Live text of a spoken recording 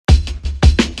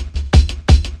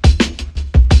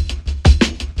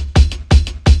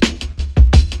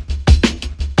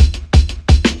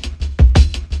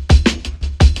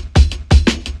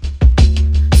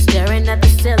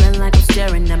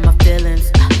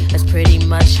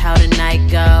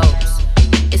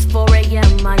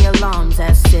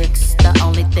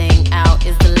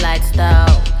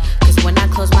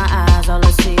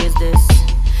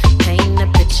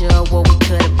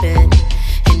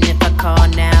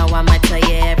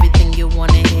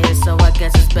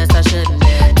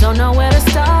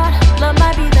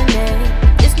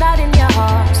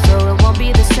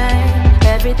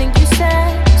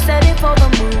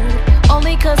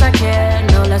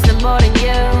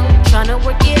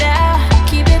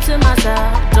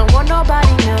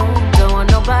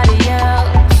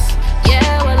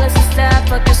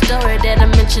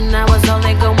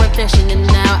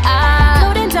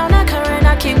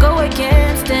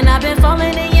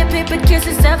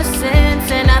ever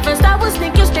since. And at first I was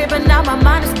thinking straight, but now my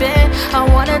mind is bent. I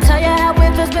wanna tell you how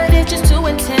it feels, but it's just too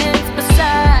intense.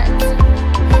 Besides,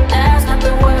 that's not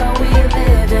the world we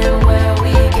live in, where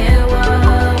we get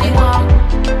what we want,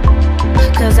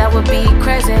 'cause that would be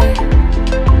crazy.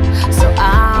 So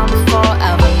I'm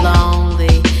forever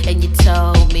lonely. And you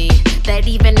told me that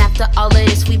even after all of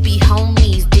this we'd be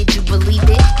homies. Did you believe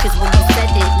it? 'Cause when you said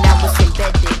it, now it's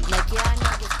embedded. Like, yeah, I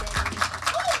know it's dead.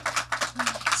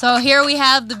 So here we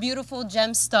have the beautiful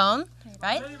Jem Stone,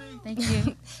 right? Thank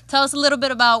you. Tell us a little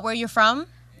bit about where you're from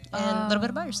and a little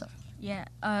bit about yourself. Yeah,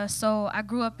 so I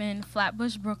grew up in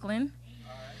Flatbush, Brooklyn.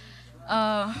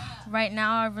 Right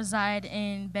now I reside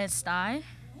in Bed-Stuy,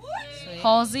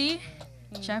 Halsey,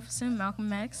 Jefferson,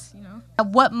 Malcolm X, you know. At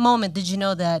what moment did you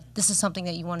know that this is something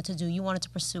that you wanted to do? You wanted to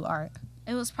pursue art?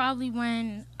 It was probably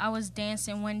when I was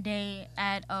dancing one day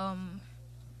at,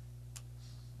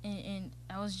 and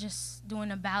I was just doing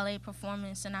a ballet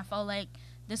performance, and I felt like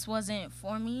this wasn't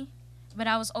for me. But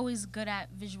I was always good at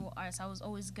visual arts. I was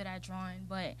always good at drawing.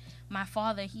 But my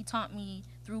father, he taught me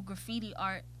through graffiti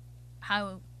art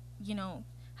how, you know,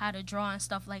 how to draw and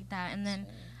stuff like that. And then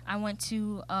I went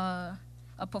to a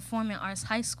performing arts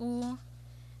high school,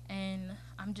 and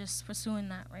I'm just pursuing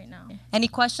that right now. Any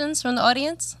questions from the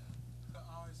audience?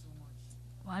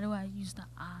 Why do I use the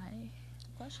eye?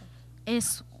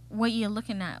 It's what you're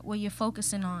looking at, what you're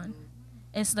focusing on.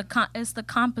 It's the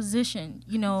composition,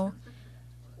 you know.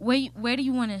 Where do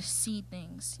you want to see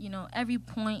things? You know, every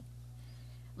point,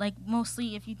 like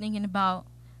mostly if you're thinking about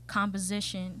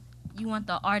composition, you want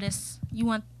the artist, you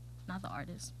want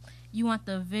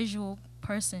the visual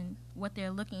person, what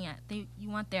they're looking at. You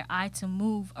want their eye to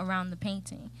move around the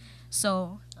painting.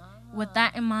 So with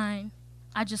that in mind,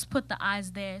 I just put the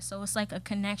eyes there. So it's like a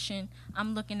connection.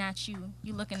 I'm looking at you.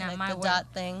 You looking at my work. The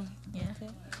dot thing. Yeah.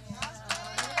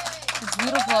 It's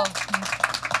beautiful.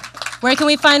 Where can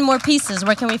we find more pieces?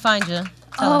 Where can we find you?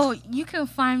 Tell us. You can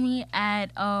find me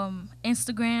at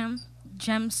Instagram,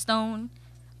 Jem Stone,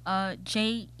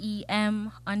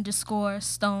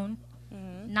 JEM_Stone,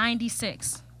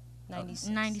 96.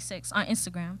 96 on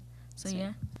Instagram. So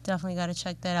yeah. Definitely got to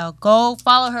check that out. Go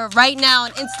follow her right now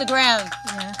on Instagram.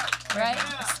 Yeah. Right?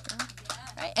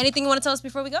 Right. Anything you want to tell us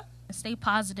before we go? Stay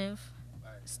positive.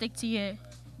 Stick to your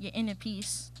inner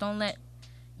peace. Don't let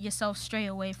yourself stray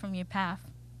away from your path.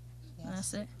 Yes.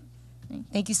 That's it.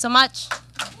 Thank you so much.